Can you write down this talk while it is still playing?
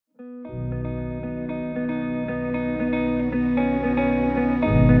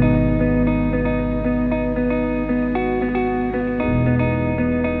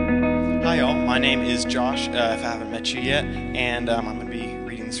Josh, if I haven't met you yet, and I'm going to be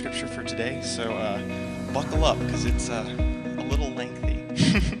reading the scripture for today, so buckle up, because it's a little lengthy.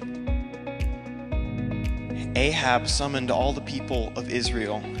 Ahab summoned all the people of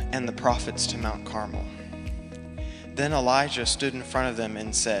Israel and the prophets to Mount Carmel. Then Elijah stood in front of them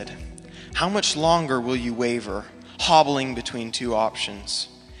and said, "How much longer will you waver, hobbling between two options?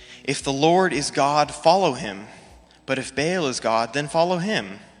 If the Lord is God, follow him. But if Baal is God, then follow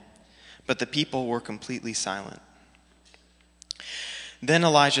him." But the people were completely silent. Then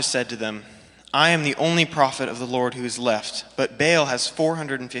Elijah said to them, "I am the only prophet of the Lord who is left, but Baal has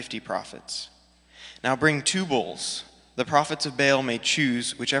 450 prophets. Now bring 2 bulls. The prophets of Baal may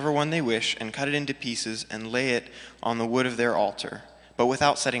choose whichever one they wish and cut it into pieces and lay it on the wood of their altar, but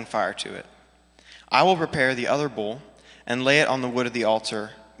without setting fire to it. I will prepare the other bull and lay it on the wood of the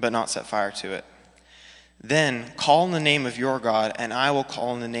altar, but not set fire to it. Then call in the name of your God, and I will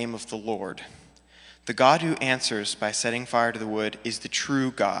call in the name of the Lord. The God who answers by setting fire to the wood is the true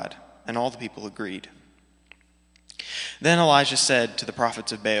God." And all the people agreed. Then Elijah said to the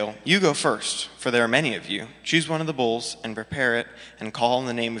prophets of Baal, "You go first, for there are many of you. Choose one of the bulls and prepare it and call in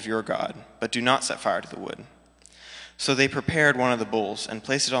the name of your God, but do not set fire to the wood." So they prepared one of the bulls and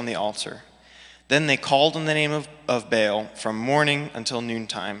placed it on the altar. Then they called in the name of Baal from morning until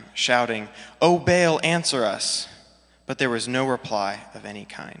noontime, shouting, "O Baal, answer us!" But there was no reply of any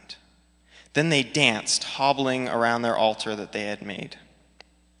kind. Then they danced, hobbling around their altar that they had made.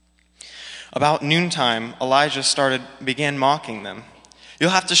 About noontime, Elijah began mocking them. "You'll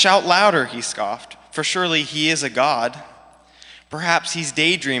have to shout louder," he scoffed, "for surely he is a god. Perhaps he's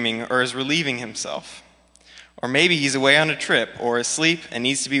daydreaming or is relieving himself. Or maybe he's away on a trip or asleep and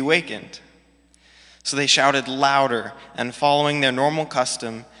needs to be wakened." So they shouted louder, and following their normal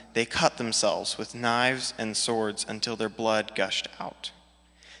custom, they cut themselves with knives and swords until their blood gushed out.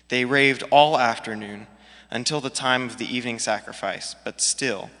 They raved all afternoon until the time of the evening sacrifice, but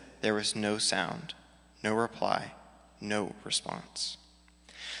still there was no sound, no reply, no response.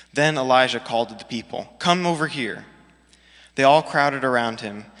 Then Elijah called to the people, "Come over here." They all crowded around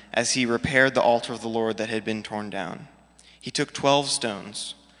him as he repaired the altar of the Lord that had been torn down. He took 12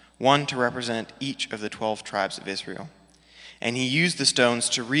 stones, one to represent each of the 12 tribes of Israel. And he used the stones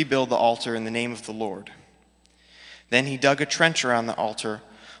to rebuild the altar in the name of the Lord. Then he dug a trench around the altar,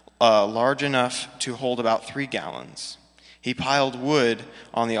 large enough to hold about 3 gallons. He piled wood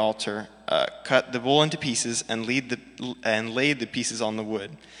on the altar, cut the bull into pieces, and laid the pieces on the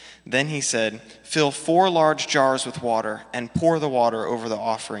wood. Then he said, "Fill 4 large jars with water, and pour the water over the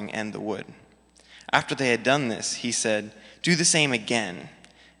offering and the wood." After they had done this, he said, "Do the same again."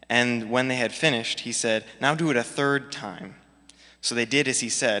 And when they had finished, he said, "Now do it a 3rd time." So they did as he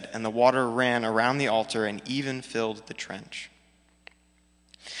said, and the water ran around the altar and even filled the trench.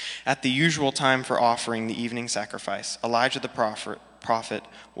 At the usual time for offering the evening sacrifice, Elijah the prophet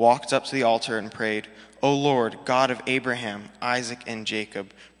walked up to the altar and prayed, "O Lord, God of Abraham, Isaac, and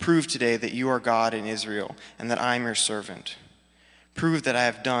Jacob, prove today that you are God in Israel, and that I am your servant. Prove that I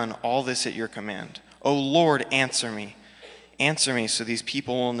have done all this at your command. O Lord, answer me. Answer me so these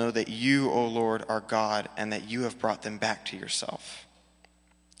people will know that you, O Lord, are God, and that you have brought them back to yourself."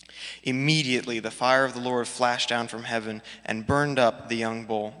 Immediately the fire of the Lord flashed down from heaven and burned up the young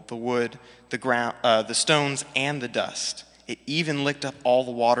bull, the wood, the stones, and the dust. It even licked up all the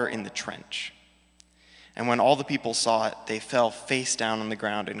water in the trench. And when all the people saw it, they fell face down on the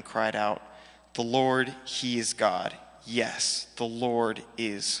ground and cried out, "The Lord, he is God. Yes, the Lord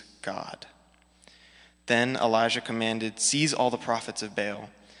is God." Then Elijah commanded, "Seize all the prophets of Baal.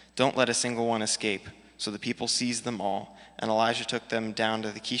 Don't let a single one escape." So the people seized them all, and Elijah took them down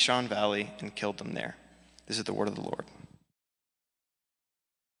to the Kishon Valley and killed them there. This is the word of the Lord.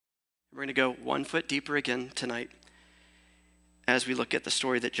 We're going to go 1 foot deeper again tonight as we look at the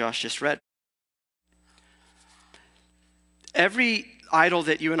story that Josh just read. Every idol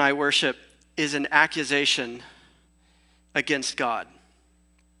that you and I worship is an accusation against God.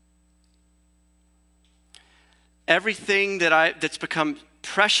 Everything that's become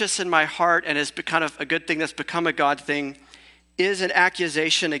precious in my heart and is kind of a good thing that's become a God thing is an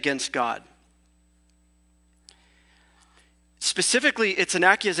accusation against God. Specifically, it's an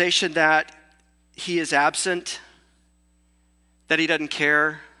accusation that he is absent, that he doesn't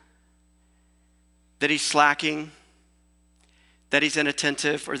care, that he's slacking, that he's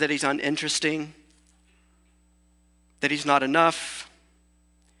inattentive, or that he's uninteresting, that he's not enough,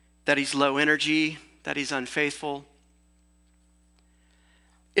 that he's low energy, that he's unfaithful.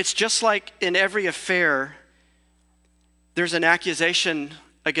 It's just like in every affair, there's an accusation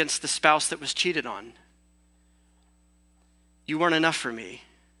against the spouse that was cheated on. You weren't enough for me.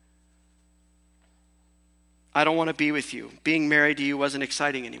 I don't want to be with you. Being married to you wasn't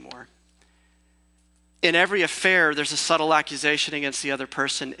exciting anymore. In every affair, there's a subtle accusation against the other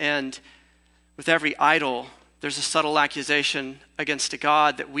person. And with every idol, there's a subtle accusation against a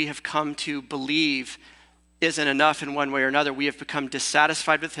God that we have come to believe isn't enough in one way or another. We have become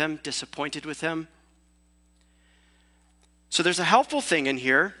dissatisfied with him, disappointed with him. So there's a helpful thing in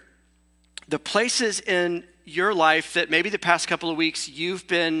here. The places in your life that maybe the past couple of weeks you've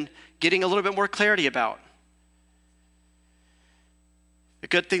been getting a little bit more clarity about. A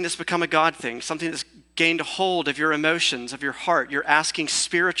good thing that's become a God thing, something that's gained a hold of your emotions, of your heart. You're asking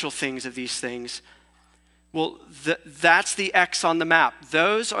spiritual things of these things. Well, that's the X on the map.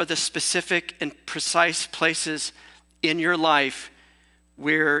 Those are the specific and precise places in your life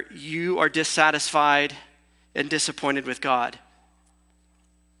where you are dissatisfied and disappointed with God.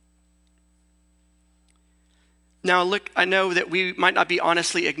 Now, look, I know that we might not be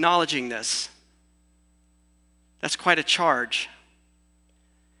honestly acknowledging this. That's quite a charge.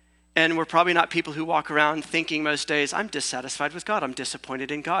 And we're probably not people who walk around thinking most days, I'm dissatisfied with God. I'm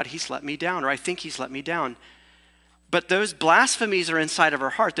disappointed in God. He's let me down, or I think he's let me down. But those blasphemies are inside of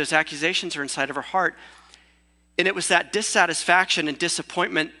our heart. Those accusations are inside of our heart. And it was that dissatisfaction and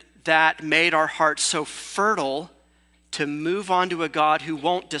disappointment that made our heart so fertile to move on to a God who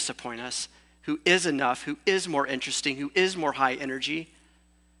won't disappoint us, who is enough, who is more interesting, who is more high energy,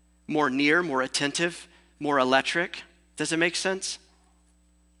 more near, more attentive, more electric. Does it make sense?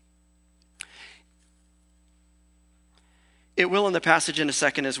 It will in the passage in a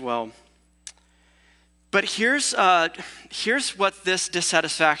second as well. But here's what this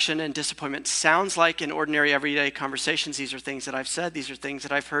dissatisfaction and disappointment sounds like in ordinary everyday conversations. These are things that I've said. These are things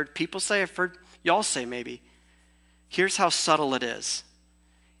that I've heard people say. I've heard y'all say maybe. Here's how subtle it is.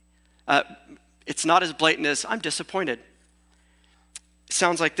 It's not as blatant as, I'm disappointed. It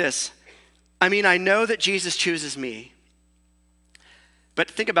sounds like this. I mean, I know that Jesus chooses me. But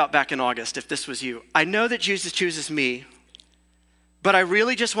think about back in August, if this was you. I know that Jesus chooses me, but I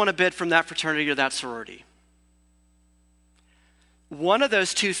really just want to bid from that fraternity or that sorority. One of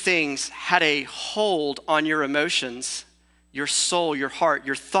those two things had a hold on your emotions, your soul, your heart,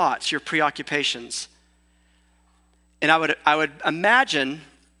 your thoughts, your preoccupations. And I would imagine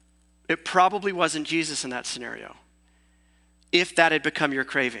it probably wasn't Jesus in that scenario, if that had become your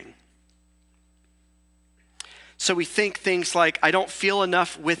craving. So we think things like, I don't feel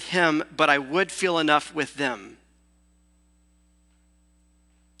enough with him, but I would feel enough with them.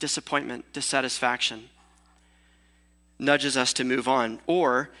 Disappointment, dissatisfaction nudges us to move on.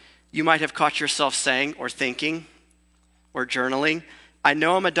 Or you might have caught yourself saying or thinking or journaling, I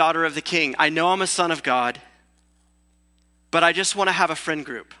know I'm a daughter of the King. I know I'm a son of God, but I just want to have a friend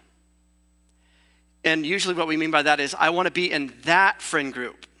group. And usually what we mean by that is I want to be in that friend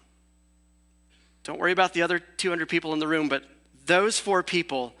group. Don't worry about the other 200 people in the room, but those 4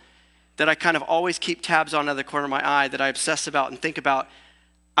 people that I kind of always keep tabs on out of the corner of my eye, that I obsess about and think about,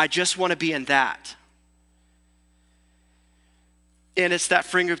 I just want to be in that. And it's that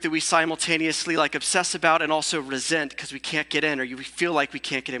friend group that we simultaneously like obsess about and also resent because we can't get in, or we feel like we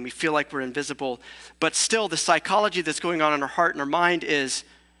can't get in. We feel like we're invisible. But still, the psychology that's going on in our heart and our mind is,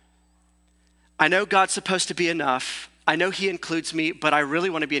 I know God's supposed to be enough. I know he includes me, but I really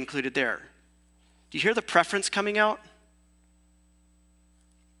want to be included there. Do you hear the preference coming out?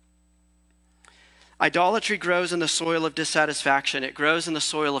 Idolatry grows in the soil of dissatisfaction. It grows in the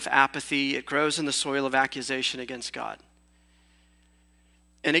soil of apathy. It grows in the soil of accusation against God.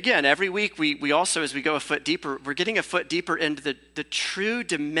 And again, every week we also, as we go a foot deeper, we're getting a foot deeper into the true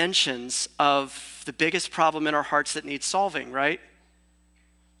dimensions of the biggest problem in our hearts that needs solving, right?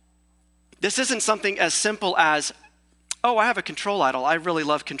 This isn't something as simple as, oh, I have a control idol. I really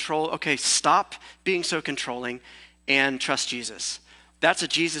love control. Okay, stop being so controlling and trust Jesus. That's a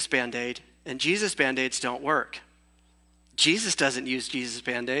Jesus Band-Aid. And Jesus Band-Aids don't work. Jesus doesn't use Jesus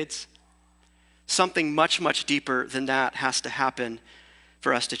Band-Aids. Something much, much deeper than that has to happen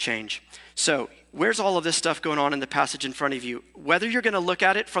for us to change. So where's all of this stuff going on in the passage in front of you? Whether you're going to look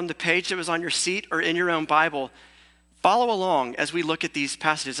at it from the page that was on your seat or in your own Bible, follow along as we look at these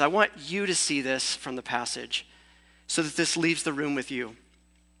passages. I want you to see this from the passage so that this leaves the room with you.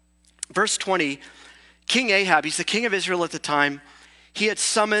 Verse 20, King Ahab, he's the king of Israel at the time. He had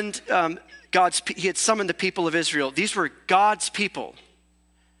summoned the people of Israel. These were God's people.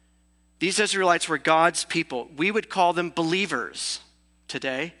 These Israelites were God's people. We would call them believers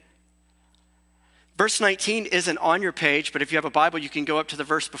today. Verse 19 isn't on your page, but if you have a Bible, you can go up to the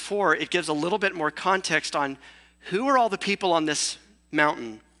verse before. It gives a little bit more context on who are all the people on this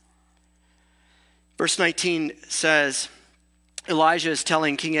mountain. Verse 19 says, Elijah is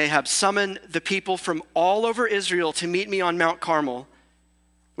telling King Ahab, summon the people from all over Israel to meet me on Mount Carmel,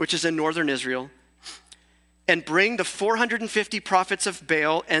 which is in northern Israel, and bring the 450 prophets of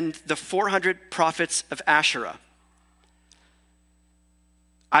Baal and the 400 prophets of Asherah.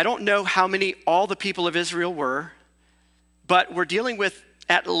 I don't know how many all the people of Israel were, but we're dealing with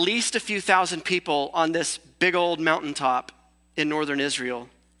at least a few thousand people on this big old mountaintop in northern Israel.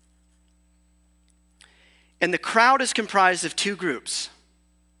 And the crowd is comprised of two groups.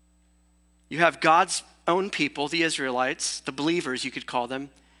 You have God's own people, the Israelites, the believers, you could call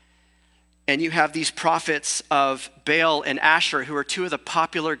them. And you have these prophets of Baal and Asherah, who are two of the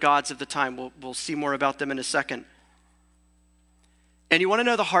popular gods of the time. We'll see more about them in a second. And you want to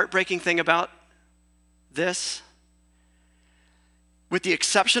know the heartbreaking thing about this? With the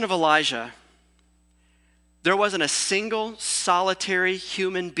exception of Elijah, there wasn't a single solitary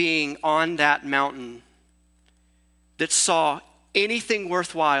human being on that mountain that saw anything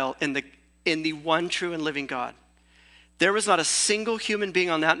worthwhile in the one true and living God. There was not a single human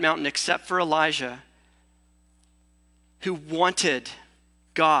being on that mountain except for Elijah who wanted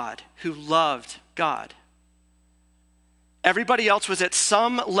God, who loved God. Everybody else was at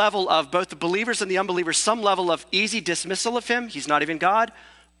some level of, both the believers and the unbelievers, some level of easy dismissal of him. He's not even God.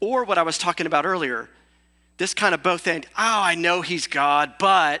 Or what I was talking about earlier, this kind of both end, I know he's God,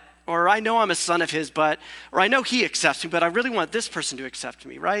 but, or I know I'm a son of his, but, or I know he accepts me, but I really want this person to accept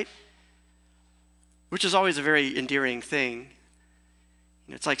me, right? Which is always a very endearing thing.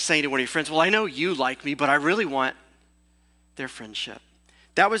 It's like saying to one of your friends, well, I know you like me, but I really want their friendship.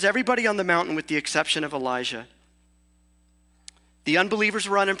 That was everybody on the mountain with the exception of Elijah. The unbelievers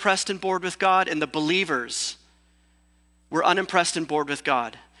were unimpressed and bored with God, and the believers were unimpressed and bored with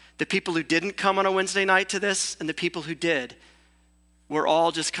God. The people who didn't come on a Wednesday night to this and the people who did were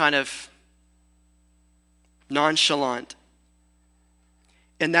all just kind of nonchalant.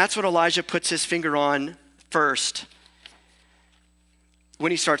 And that's what Elijah puts his finger on first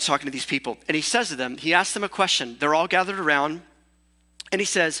when he starts talking to these people. And he says to them, he asks them a question. They're all gathered around. And he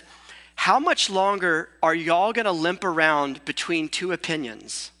says, how much longer are y'all going to limp around between two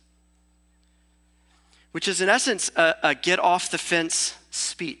opinions? Which is in essence a get off the fence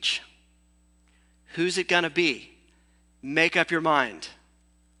speech. Who's it going to be? Make up your mind.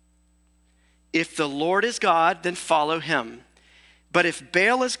 If the Lord is God, then follow him. But if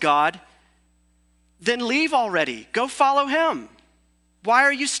Baal is God, then leave already. Go follow him. Why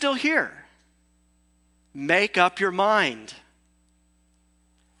are you still here? Make up your mind.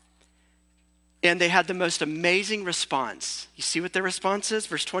 And they had the most amazing response. You see what their response is?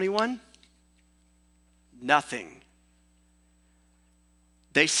 Verse 21. Nothing.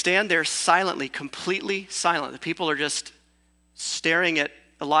 They stand there silently, completely silent. The people are just staring at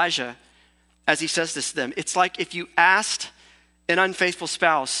Elijah as he says this to them. It's like if you asked an unfaithful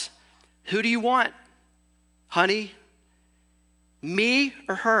spouse, who do you want? Honey, me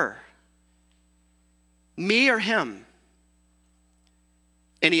or her? Me or him?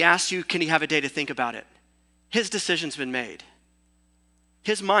 And he asks you, can he have a day to think about it? His decision's been made.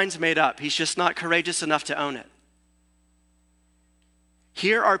 His mind's made up. He's just not courageous enough to own it.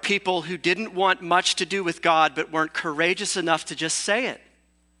 Here are people who didn't want much to do with God, but weren't courageous enough to just say it,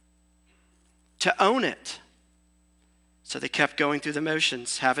 to own it. So they kept going through the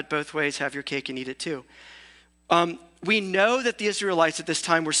motions. Have it both ways, have your cake and eat it too. We know that the Israelites at this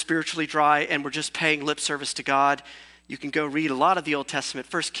time were spiritually dry and were just paying lip service to God. You can go read a lot of the Old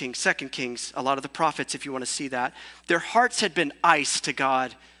Testament, 1 Kings, 2 Kings, a lot of the prophets if you want to see that. Their hearts had been ice to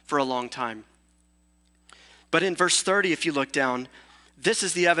God for a long time. But in verse 30, if you look down, this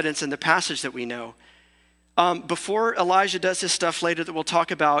is the evidence in the passage that we know. Before Elijah does his stuff later that we'll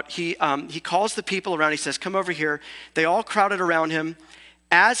talk about, he calls the people around. He says, come over here. They all crowded around him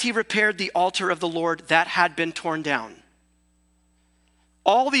as he repaired the altar of the Lord that had been torn down.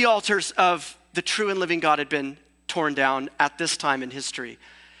 All the altars of the true and living God had been torn down at this time in history.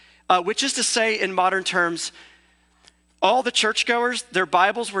 Which is to say, in modern terms, all the churchgoers, their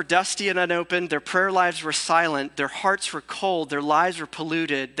Bibles were dusty and unopened, their prayer lives were silent, their hearts were cold, their lives were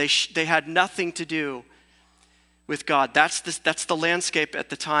polluted, they had nothing to do with God. That's the landscape at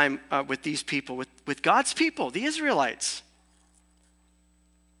the time with these people, with God's people, the Israelites.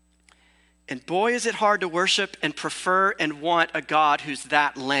 And boy, is it hard to worship and prefer and want a God who's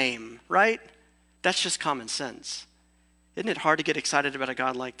that lame, right? That's just common sense. Isn't it hard to get excited about a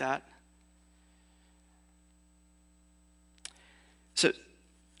God like that? So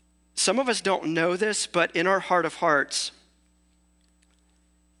some of us don't know this, but in our heart of hearts,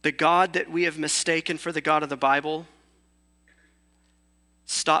 the God that we have mistaken for the God of the Bible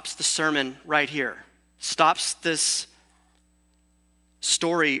stops the sermon right here. Stops this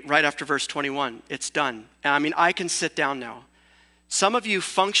story right after verse 21. It's done. I mean, I can sit down now. Some of you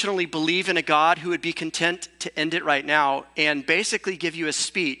functionally believe in a God who would be content to end it right now and basically give you a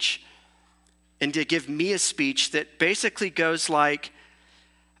speech, and to give me a speech that basically goes like,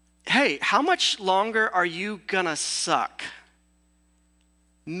 hey, how much longer are you gonna suck?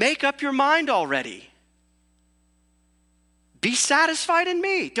 Make up your mind already. Be satisfied in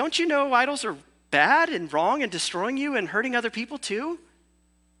me. Don't you know idols are bad and wrong and destroying you and hurting other people too?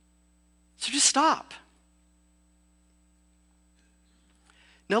 So just stop.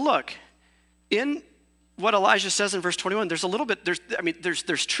 Now look, in what Elijah says in verse 21, there's a little bit,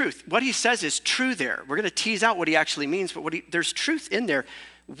 there's truth. What he says is true there. We're going to tease out what he actually means, but there's truth in there.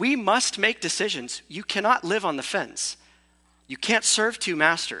 We must make decisions. You cannot live on the fence. You can't serve two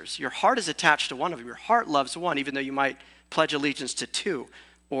masters. Your heart is attached to one of them. Your heart loves one, even though you might pledge allegiance to two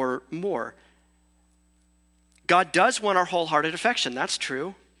or more. God does want our wholehearted affection. That's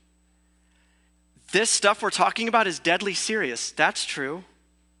true. This stuff we're talking about is deadly serious. That's true.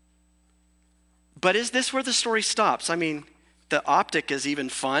 But is this where the story stops? I mean, the optic is even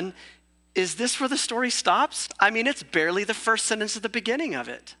fun. Is this where the story stops? I mean, it's barely the first sentence of the beginning of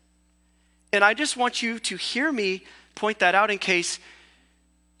it. And I just want you to hear me point that out in case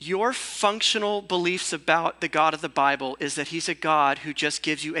your functional beliefs about the God of the Bible is that he's a God who just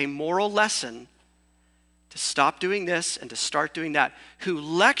gives you a moral lesson to stop doing this and to start doing that, who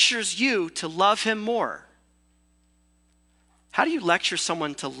lectures you to love him more. How do you lecture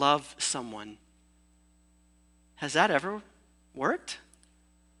someone to love someone? Has that ever worked?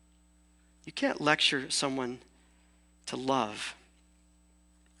 You can't lecture someone to love.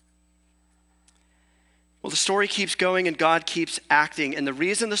 Well, the story keeps going and God keeps acting. And the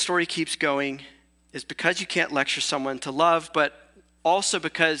reason the story keeps going is because you can't lecture someone to love, but also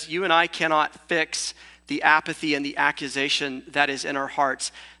because you and I cannot fix the apathy and the accusation that is in our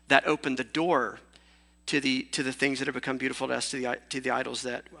hearts that open the door to the things that have become beautiful to us, to the idols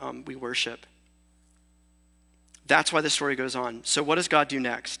that we worship. That's why the story goes on. So what does God do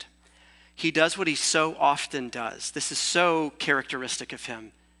next? He does what he so often does. This is so characteristic of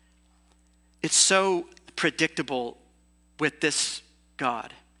him. It's so predictable with this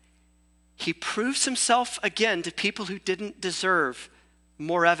God. He proves himself again to people who didn't deserve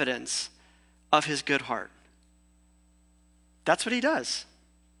more evidence of his good heart. That's what he does.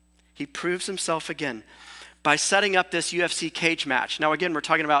 He proves himself again by setting up this UFC cage match. Now again, we're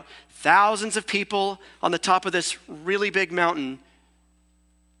talking about thousands of people on the top of this really big mountain.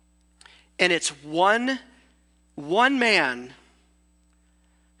 And it's one man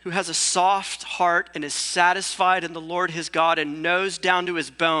who has a soft heart and is satisfied in the Lord his God and knows down to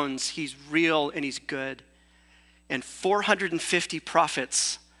his bones he's real and he's good. And 450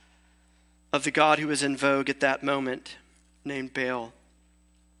 prophets of the God who was in vogue at that moment, named Baal.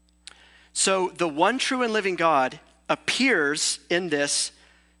 So the one true and living God appears in this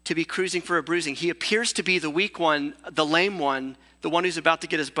to be cruising for a bruising. He appears to be the weak one, the lame one, the one who's about to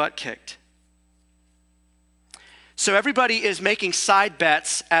get his butt kicked. So everybody is making side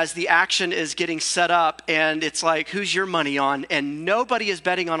bets as the action is getting set up, and it's like, who's your money on? And nobody is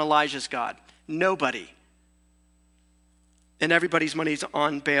betting on Elijah's God. Nobody. And everybody's money's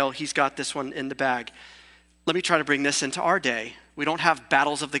on Baal. He's got this one in the bag. Let me try to bring this into our day. We don't have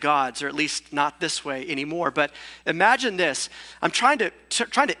battles of the gods, or at least not this way anymore. But imagine this. I'm trying to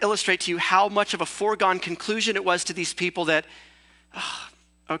illustrate to you how much of a foregone conclusion it was to these people that,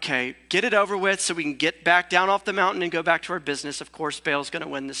 okay, get it over with so we can get back down off the mountain and go back to our business. Of course, Baal's going to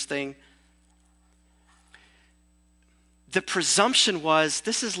win this thing. The presumption was,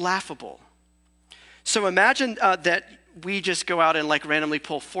 this is laughable. So imagine that we just go out and like randomly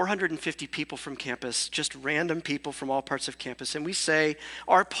pull 450 people from campus, just random people from all parts of campus. And we say,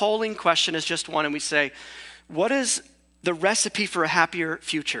 our polling question is just one. And we say, what is the recipe for a happier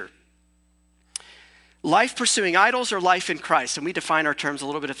future? Life pursuing idols or life in Christ? And we define our terms a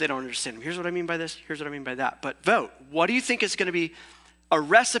little bit if they don't understand them. Here's what I mean by this. Here's what I mean by that. But vote. What do you think is going to be a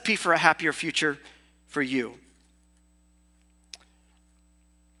recipe for a happier future for you?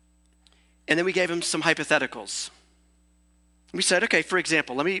 And then we gave them some hypotheticals. We said, okay, for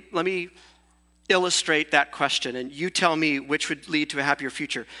example, let me illustrate that question, and you tell me which would lead to a happier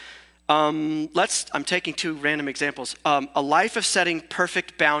future. I'm taking two random examples. A life of setting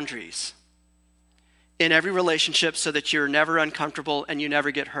perfect boundaries in every relationship so that you're never uncomfortable and you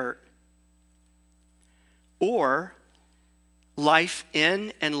never get hurt. Or life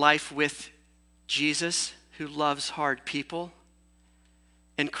in and life with Jesus, who loves hard people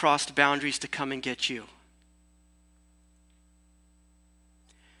and crossed boundaries to come and get you.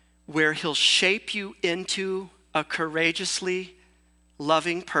 Where he'll shape you into a courageously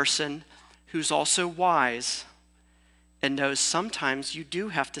loving person who's also wise and knows sometimes you do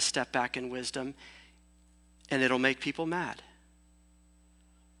have to step back in wisdom and it'll make people mad.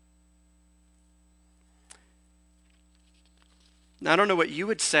 Now, I don't know what you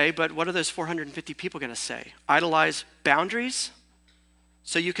would say, but what are those 450 people going to say? Idolize boundaries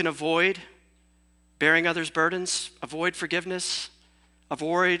so you can avoid bearing others' burdens, avoid forgiveness,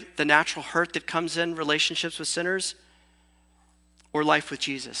 avoid the natural hurt that comes in relationships with sinners, or life with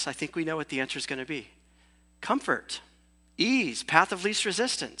Jesus? I think we know what the answer is going to be. Comfort, ease, path of least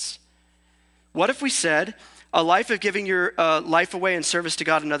resistance. What if we said a life of giving your life away in service to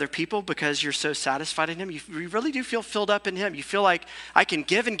God and other people because you're so satisfied in him? You really do feel filled up in him. You feel like I can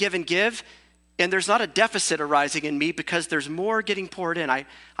give and give and give, and there's not a deficit arising in me because there's more getting poured in.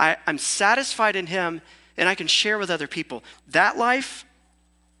 I'm satisfied in him, and I can share with other people. That life,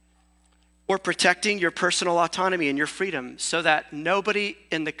 or protecting your personal autonomy and your freedom so that nobody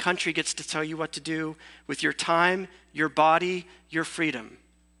in the country gets to tell you what to do with your time, your body, your freedom.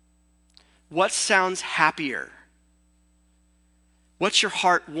 What sounds happier? What's your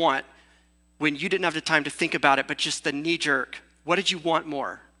heart want when you didn't have the time to think about it, but just the knee jerk? What did you want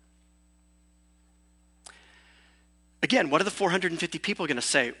more? Again, what are the 450 people going to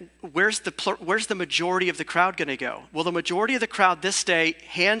say? Where's the majority of the crowd going to go? Well, the majority of the crowd this day,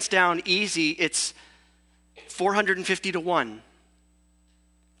 hands down, easy, it's 450 to 1.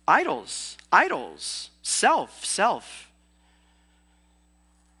 Idols, self.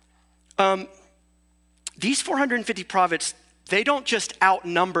 These 450 prophets, they don't just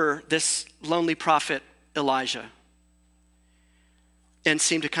outnumber this lonely prophet Elijah and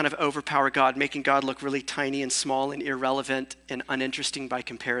seem to kind of overpower God, making God look really tiny and small and irrelevant and uninteresting by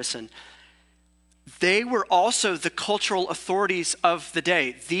comparison. They were also the cultural authorities of the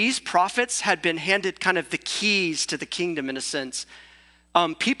day. These prophets had been handed kind of the keys to the kingdom in a sense.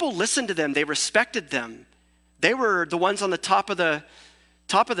 People listened to them. They respected them. They were the ones on the top of the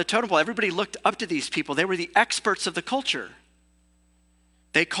totem pole. Everybody looked up to these people. They were the experts of the culture.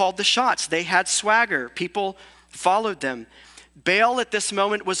 They called the shots. They had swagger. People followed them. Baal at this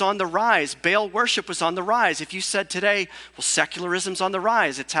moment was on the rise. Baal worship was on the rise. If you said today, well, secularism's on the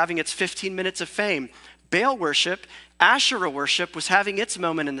rise, it's having its 15 minutes of fame. Baal worship, Asherah worship was having its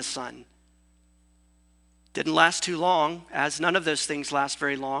moment in the sun. Didn't last too long, as none of those things last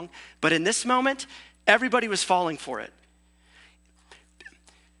very long. But in this moment, everybody was falling for it.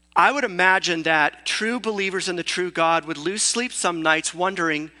 I would imagine that true believers in the true God would lose sleep some nights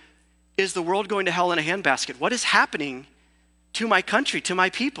wondering, is the world going to hell in a handbasket? What is happening to my country, to my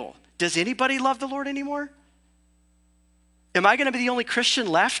people? Does anybody love the Lord anymore? Am I going to be the only Christian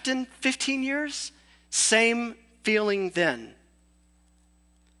left in 15 years? Same feeling then.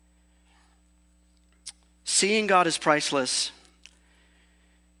 Seeing God is priceless.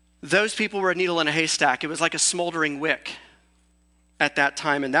 Those people were a needle in a haystack. It was like a smoldering wick at that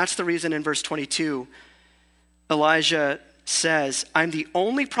time. And that's the reason in verse 22, Elijah says, I'm the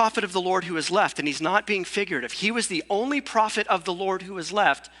only prophet of the Lord who is left. And he's not being figurative. He was the only prophet of the Lord who was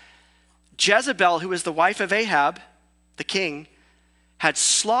left. Jezebel, who was the wife of Ahab, the king, had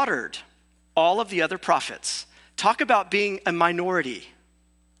slaughtered all of the other prophets. Talk about being a minority.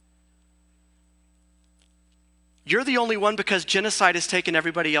 You're the only one because genocide has taken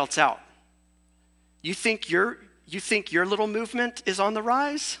everybody else out. You think your little movement is on the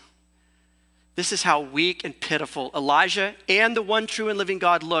rise? This is how weak and pitiful Elijah and the one true and living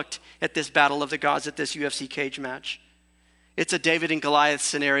God looked at this battle of the gods, at this UFC cage match. It's a David and Goliath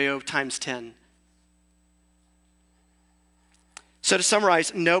scenario times 10. So to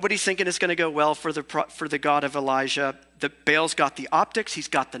summarize, nobody's thinking it's going to go well for the God of Elijah. Baal's got the optics, he's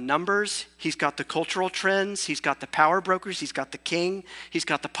got the numbers, he's got the cultural trends, he's got the power brokers, he's got the king, he's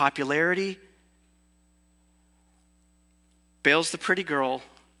got the popularity. Baal's the pretty girl.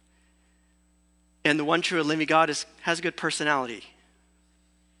 And the one true and living God has a good personality.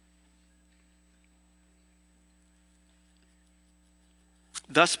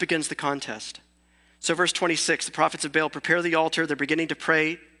 Thus begins the contest. So verse 26, the prophets of Baal prepare the altar. They're beginning to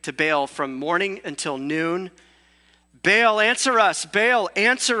pray to Baal from morning until noon. Baal, answer us. Baal,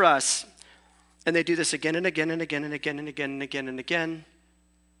 answer us. And they do this again and again and again and again and again and again and again.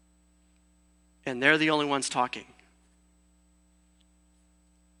 And they're the only ones talking.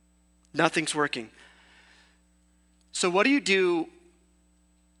 Nothing's working. So what do you do?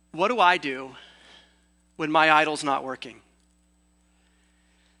 What do I do when my idol's not working?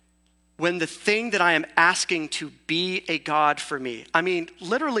 When the thing that I am asking to be a God for me, I mean,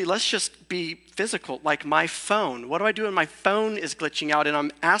 literally, let's just be physical, like my phone. What do I do when my phone is glitching out and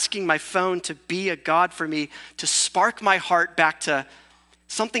I'm asking my phone to be a God for me, to spark my heart back to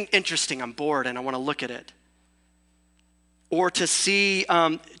Something interesting, I'm bored and I want to look at it. Or to see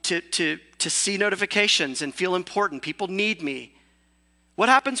to see notifications and feel important. People need me. What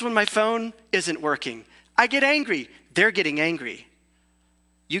happens when my phone isn't working? I get angry. They're getting angry.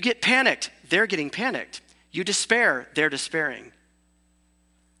 You get panicked. They're getting panicked. You despair. They're despairing.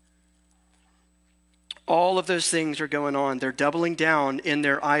 All of those things are going on. They're doubling down in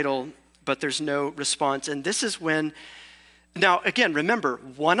their idol, but there's no response. And this is when, now again, remember,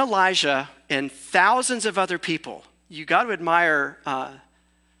 one Elijah and thousands of other people. You got to admire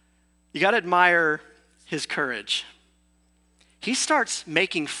his courage. He starts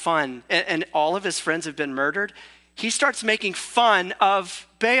making fun, and all of his friends have been murdered. He starts making fun of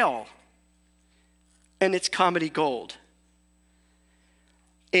Baal, and it's comedy gold.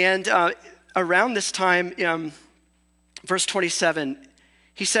 And around this time, verse 27,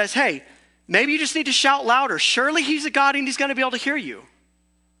 he says, hey, maybe you just need to shout louder. Surely he's a God and he's going to be able to hear you. And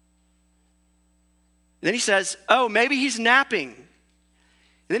then he says, oh, maybe he's napping. And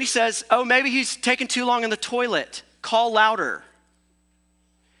then he says, oh, maybe he's taking too long in the toilet. Call louder.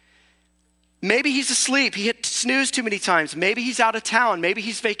 Maybe he's asleep. He hit snooze too many times. Maybe he's out of town. Maybe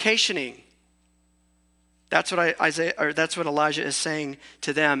he's vacationing. That's what that's what Elijah is saying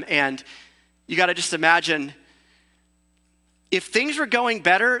to them. And you got to just imagine, if things were going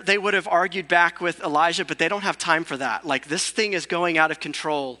better, they would have argued back with Elijah, but they don't have time for that. Like, this thing is going out of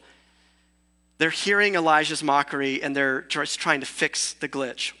control. They're hearing Elijah's mockery and they're just trying to fix the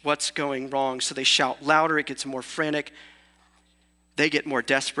glitch. What's going wrong? So they shout louder. It gets more frantic. They get more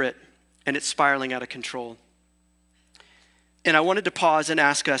desperate, and it's spiraling out of control. And I wanted to pause and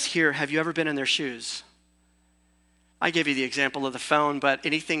ask us here, have you ever been in their shoes? I gave you the example of the phone, but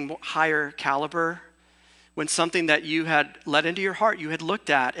anything higher caliber, when something that you had let into your heart, you had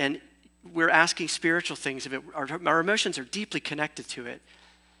looked at, and we're asking spiritual things of it, our emotions are deeply connected to it,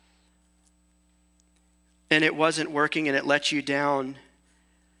 and it wasn't working and it let you down.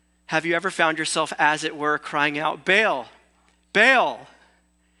 Have you ever found yourself, as it were, crying out, Baal, Baal,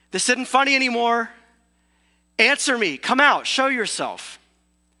 this isn't funny anymore. Answer me, come out, show yourself.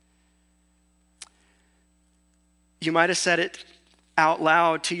 You might have said it out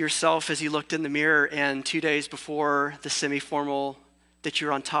loud to yourself as you looked in the mirror, and 2 days before the semi-formal that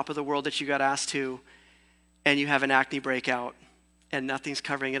you're on top of the world that you got asked to, and you have an acne breakout and nothing's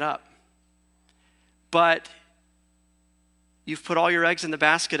covering it up. But you've put all your eggs in the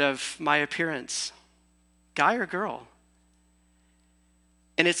basket of my appearance, guy or girl.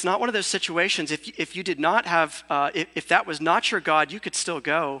 And it's not one of those situations, if you did not have, if that was not your God, you could still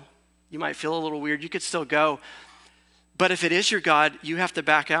go. You might feel a little weird, you could still go. But if it is your God, you have to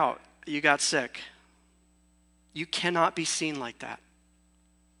back out. You got sick. You cannot be seen like that.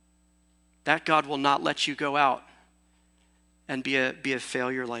 That God will not let you go out and be a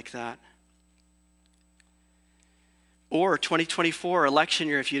failure like that. Or 2024 election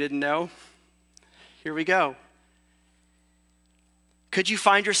year, if you didn't know, here we go. Could you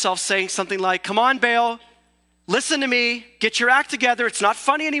find yourself saying something like, come on, Baal, listen to me, get your act together, it's not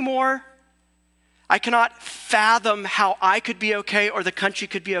funny anymore. I cannot fathom how I could be okay or the country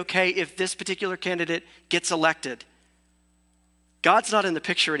could be okay if this particular candidate gets elected. God's not in the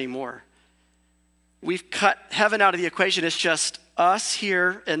picture anymore. We've cut heaven out of the equation. It's just us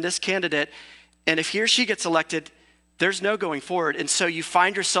here and this candidate. And if he or she gets elected, there's no going forward. And so you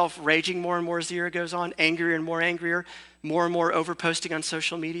find yourself raging more and more as the year goes on, angrier and more overposting on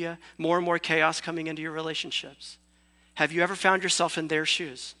social media, more and more chaos coming into your relationships. Have you ever found yourself in their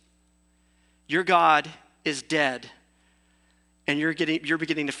shoes? Your God is dead, and you're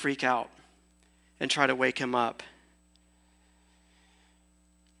beginning to freak out and try to wake him up.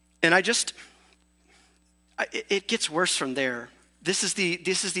 And it gets worse from there. This is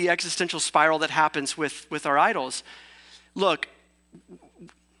the existential spiral that happens with our idols. Look,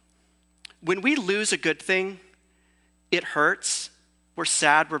 when we lose a good thing, it hurts. We're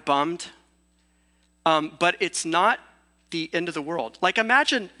sad, we're bummed. But it's not the end of the world. Like,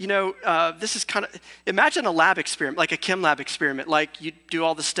 imagine, imagine a lab experiment, like a chem lab experiment. Like, you do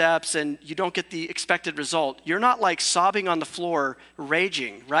all the steps and you don't get the expected result. You're not like sobbing on the floor,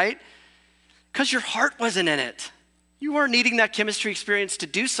 raging, right? Because your heart wasn't in it. You weren't needing that chemistry experience to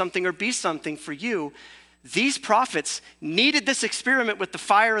do something or be something for you. These prophets needed this experiment with the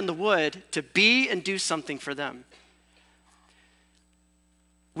fire and the wood to be and do something for them.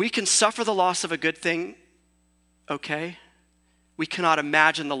 We can suffer the loss of a good thing, okay? We cannot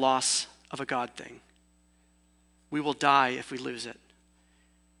imagine the loss of a God thing. We will die if we lose it.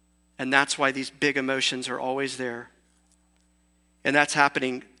 And that's why these big emotions are always there. And that's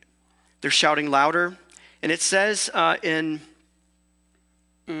happening. They're shouting louder. And it says in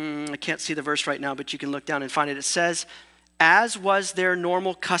I can't see the verse right now, but you can look down and find it. It says, as was their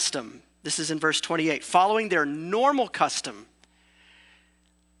normal custom. This is in verse 28. Following their normal custom,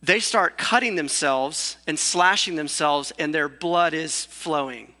 they start cutting themselves and slashing themselves, and their blood is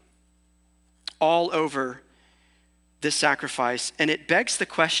flowing all over this sacrifice. And it begs the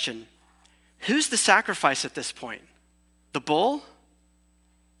question, who's the sacrifice at this point? The bull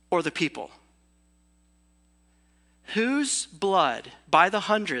or the people? Whose blood, by the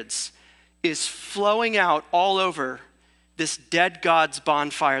hundreds, is flowing out all over this dead God's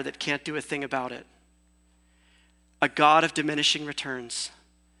bonfire that can't do a thing about it? A God of diminishing returns.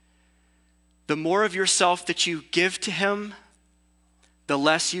 The more of yourself that you give to him, the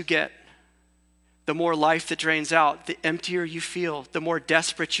less you get. The more life that drains out, the emptier you feel. The more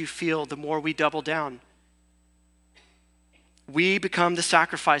desperate you feel, the more we double down. We become the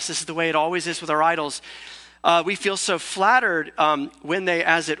sacrifice. This is the way it always is with our idols. We feel so flattered when they,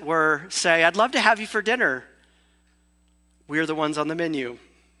 as it were, say, I'd love to have you for dinner. We're the ones on the menu.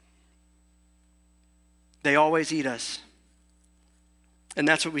 They always eat us. And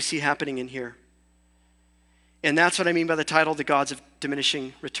that's what we see happening in here. And that's what I mean by the title, The Gods of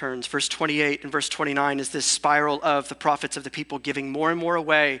Diminishing Returns. Verse 28 and verse 29 is this spiral of the prophets of the people giving more and more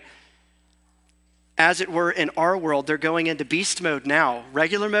away. As it were, in our world, they're going into beast mode now.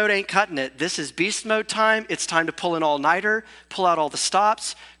 Regular mode ain't cutting it. This is beast mode time. It's time to pull an all-nighter, pull out all the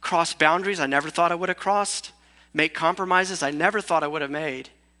stops, cross boundaries I never thought I would have crossed, make compromises I never thought I would have made,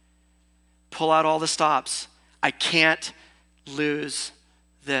 pull out all the stops. I can't lose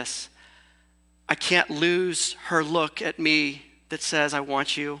this. I can't lose her look at me that says, I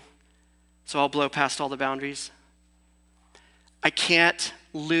want you, so I'll blow past all the boundaries. I can't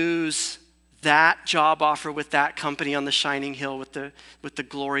lose that job offer with that company on the shining hill with the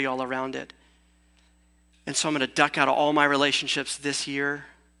glory all around it. And so I'm going to duck out of all my relationships this year.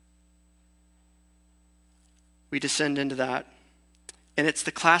 We descend into that. And it's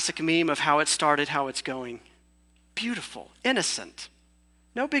the classic meme of how it started, how it's going. Beautiful, innocent,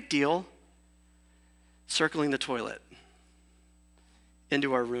 no big deal. Circling the toilet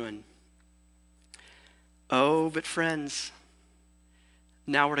into our ruin. Oh, but friends,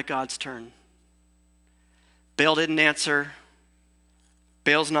 now we're to God's turn. Baal didn't answer.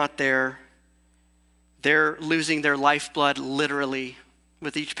 Baal's not there. They're losing their lifeblood literally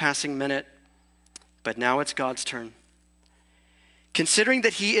with each passing minute. But now it's God's turn. Considering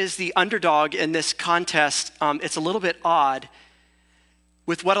that he is the underdog in this contest, it's a little bit odd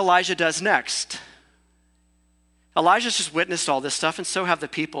with what Elijah does next. Elijah's just witnessed all this stuff, and so have the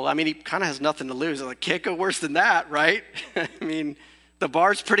people. I mean, he kind of has nothing to lose. Like, can't go worse than that, right? I mean, the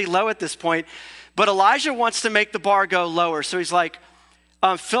bar's pretty low at this point. But Elijah wants to make the bar go lower. So he's like,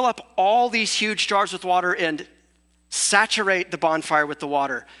 fill up all these huge jars with water and saturate the bonfire with the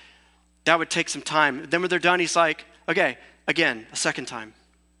water. That would take some time. Then when they're done, he's like, okay, again, a second time.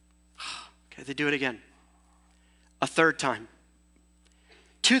 Okay, they do it again. A third time.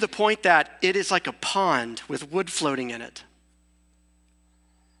 To the point that it is like a pond with wood floating in it.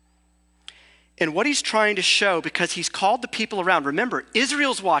 And what he's trying to show, because he's called the people around, remember,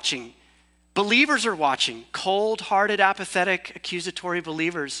 Israel's watching, believers are watching, cold-hearted, apathetic, accusatory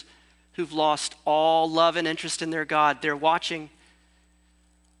believers who've lost all love and interest in their God. They're watching.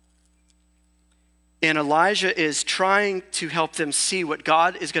 And Elijah is trying to help them see what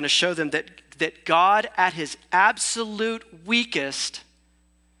God is going to show them, that God at his absolute weakest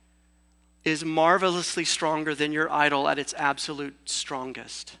is marvelously stronger than your idol at its absolute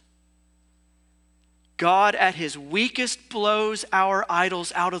strongest. God at his weakest blows our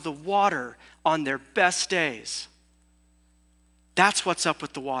idols out of the water on their best days. That's what's up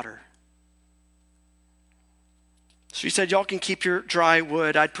with the water. So he said, y'all can keep your dry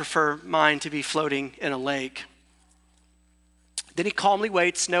wood. I'd prefer mine to be floating in a lake. Then he calmly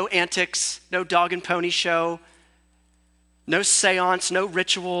waits, no antics, no dog and pony show, no seance, no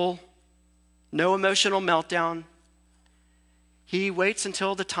ritual, no emotional meltdown. He waits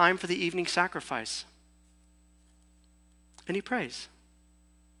until the time for the evening sacrifice. And he prays.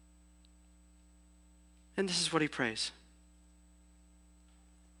 And this is what he prays.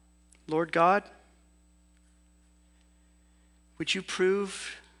 Lord God, would you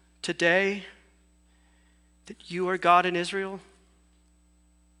prove today that you are God in Israel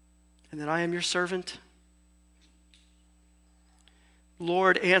and that I am your servant?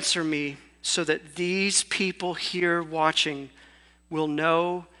 Lord, answer me so that these people here watching will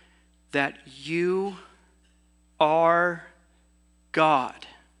know that you are God.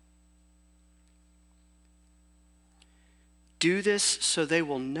 Do this so they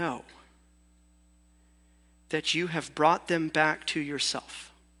will know that you have brought them back to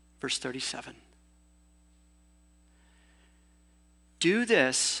yourself. Verse 37. Do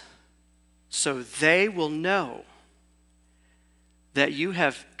this so they will know that you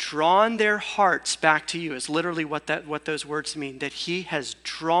have drawn their hearts back to you, is literally what those words mean, that he has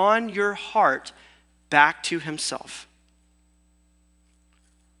drawn your heart back to himself.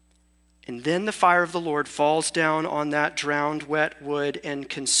 And then the fire of the Lord falls down on that drowned wet wood and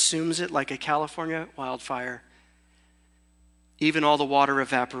consumes it like a California wildfire. Even all the water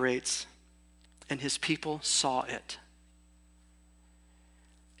evaporates, and his people saw it.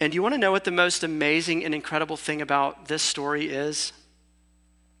 And you want to know what the most amazing and incredible thing about this story is?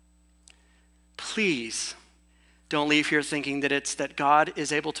 Please don't leave here thinking that it's that God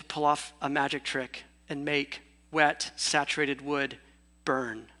is able to pull off a magic trick and make wet, saturated wood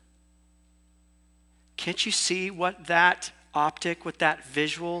burn. Can't you see what that optic, what that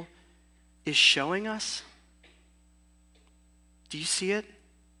visual is showing us? Do you see it?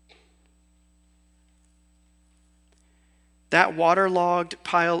 That waterlogged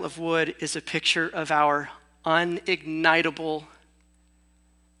pile of wood is a picture of our unignitable,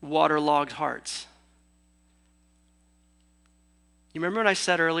 waterlogged hearts. You remember when I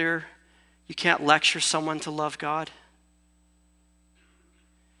said earlier, you can't lecture someone to love God?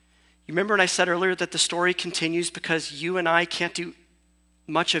 You remember when I said earlier that the story continues because you and I can't do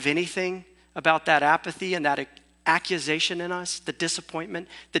much of anything about that apathy and that accusation in us, the disappointment,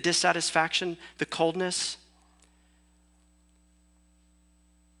 the dissatisfaction, the coldness?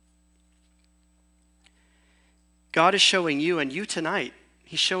 God is showing you, and you tonight,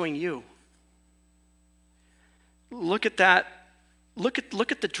 he's showing you. Look at that. Look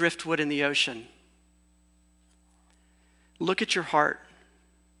at the driftwood in the ocean. Look at your heart.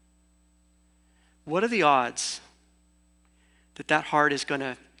 What are the odds that that heart is going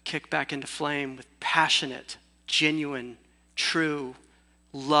to kick back into flame with passionate, genuine, true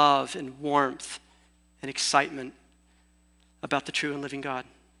love and warmth and excitement about the true and living God?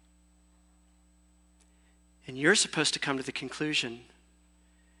 And you're supposed to come to the conclusion,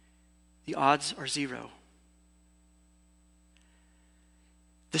 the odds are zero.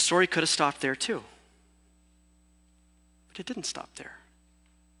 The story could have stopped there too. But it didn't stop there.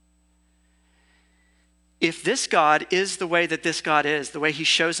 If this God is the way that this God is, the way he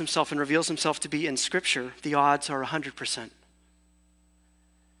shows himself and reveals himself to be in Scripture, the odds are 100%.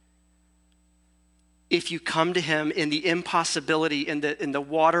 If you come to him in the impossibility, in the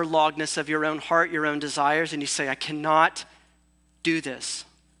waterloggedness of your own heart, your own desires, and you say, I cannot do this.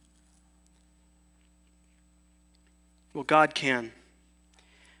 Well, God can.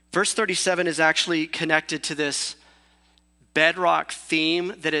 Verse 37 is actually connected to this bedrock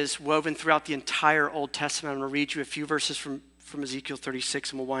theme that is woven throughout the entire Old Testament. I'm going to read you a few verses from Ezekiel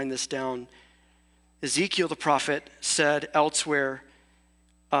 36, and we'll wind this down. Ezekiel the prophet said elsewhere,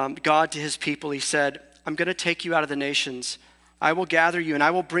 God to his people, he said, I'm going to take you out of the nations. I will gather you, and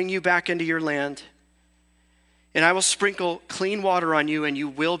I will bring you back into your land. And I will sprinkle clean water on you, and you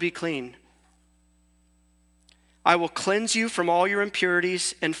will be clean. I will cleanse you from all your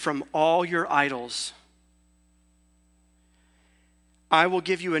impurities and from all your idols. I will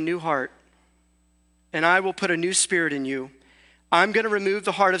give you a new heart, and I will put a new spirit in you. I'm going to remove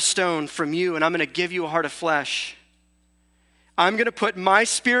the heart of stone from you, and I'm going to give you a heart of flesh. I'm going to put my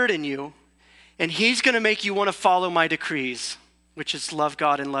spirit in you, and he's going to make you want to follow my decrees, which is love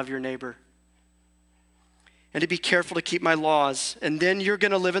God and love your neighbor. And to be careful to keep my laws. And then you're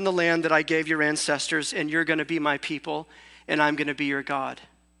going to live in the land that I gave your ancestors, and you're going to be my people, and I'm going to be your God.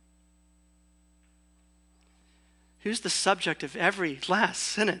 Who's the subject of every last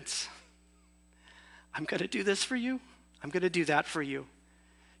sentence? I'm going to do this for you. I'm going to do that for you.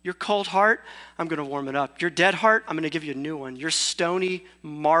 Your cold heart, I'm going to warm it up. Your dead heart, I'm going to give you a new one. Your stony,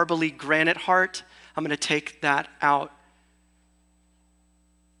 marbly granite heart, I'm going to take that out.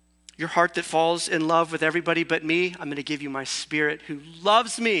 Your heart that falls in love with everybody but me, I'm going to give you my spirit who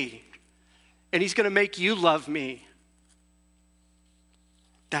loves me. And he's going to make you love me.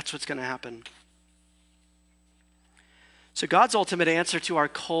 That's what's going to happen. So God's ultimate answer to our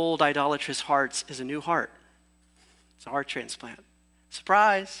cold, idolatrous hearts is a new heart. It's a heart transplant.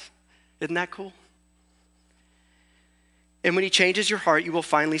 Surprise. Isn't that cool? And when he changes your heart, you will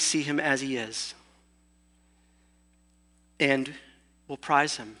finally see him as he is. And we'll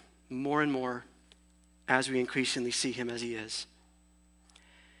prize him more and more as we increasingly see him as he is.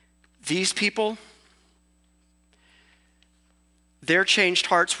 These people, their changed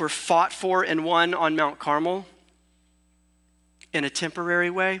hearts were fought for and won on Mount Carmel in a temporary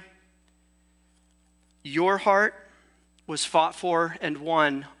way. Your heart was fought for and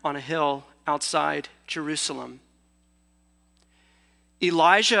won on a hill outside Jerusalem.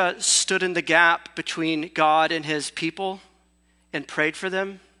 Elijah stood in the gap between God and his people and prayed for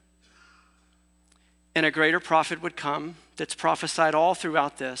them. And a greater prophet would come that's prophesied all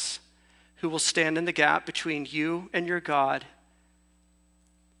throughout this, who will stand in the gap between you and your God,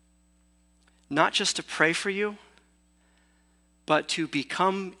 not just to pray for you, but to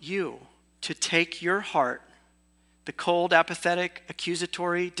become you, to take your heart, the cold, apathetic,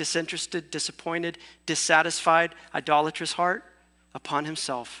 accusatory, disinterested, disappointed, dissatisfied, idolatrous heart, upon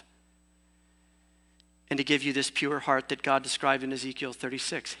himself, and to give you this pure heart that God described in Ezekiel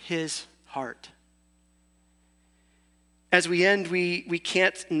 36, his heart. As we end, we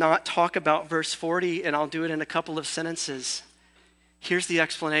can't not talk about verse 40, and I'll do it in a couple of sentences. Here's the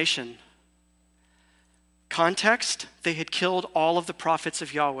explanation. Context, they had killed all of the prophets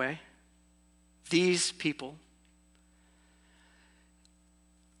of Yahweh, these people.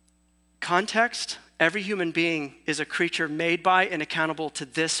 Context, every human being is a creature made by and accountable to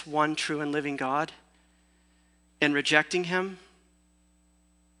this one true and living God. And rejecting him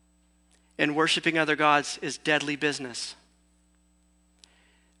and worshiping other gods is deadly business.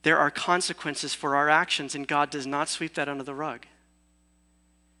 There are consequences for our actions, and God does not sweep that under the rug.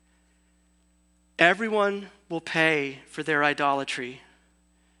 Everyone will pay for their idolatry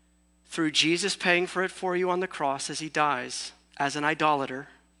through Jesus paying for it for you on the cross as he dies as an idolater,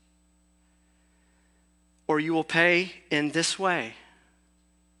 or you will pay in this way,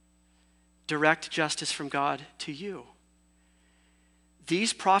 direct justice from God to you.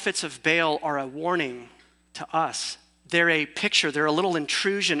 These prophets of Baal are a warning to us. They're a picture, they're a little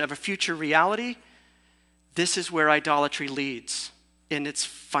intrusion of a future reality. This is where idolatry leads in its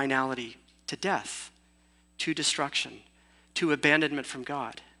finality, to death, to destruction, to abandonment from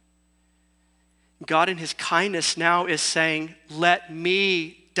God. God in his kindness now is saying, let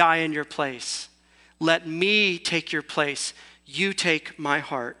me die in your place. Let me take your place. You take my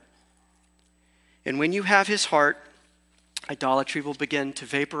heart. And when you have his heart, idolatry will begin to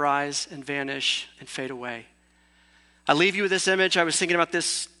vaporize and vanish and fade away. I leave you with this image. I was thinking about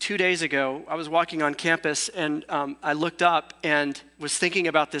this 2 days ago. I was walking on campus and I looked up and was thinking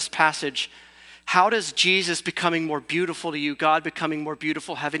about this passage. How does Jesus becoming more beautiful to you, God becoming more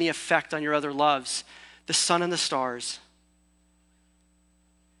beautiful, have any effect on your other loves? The sun and the stars.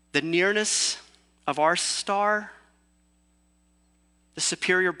 The nearness of our star, the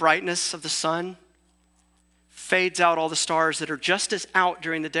superior brightness of the sun, fades out all the stars that are just as out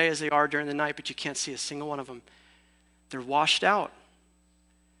during the day as they are during the night, but you can't see a single one of them. They're washed out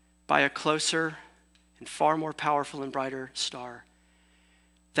by a closer and far more powerful and brighter star.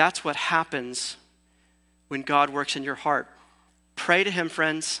 That's what happens when God works in your heart. Pray to him,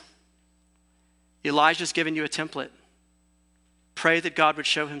 friends. Elijah's given you a template. Pray that God would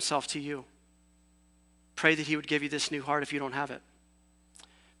show himself to you. Pray that he would give you this new heart if you don't have it.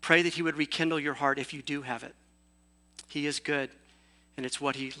 Pray that he would rekindle your heart if you do have it. He is good, and it's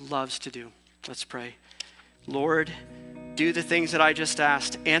what he loves to do. Let's pray. Lord, do the things that I just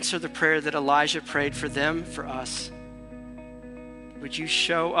asked. Answer the prayer that Elijah prayed for them, for us. Would you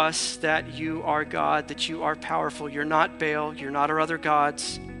show us that you are God, that you are powerful. You're not Baal. You're not our other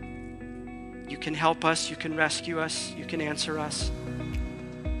gods. You can help us. You can rescue us. You can answer us.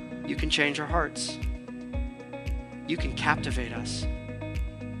 You can change our hearts. You can captivate us.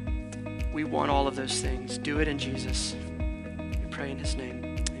 We want all of those things. Do it in Jesus. We pray in his name.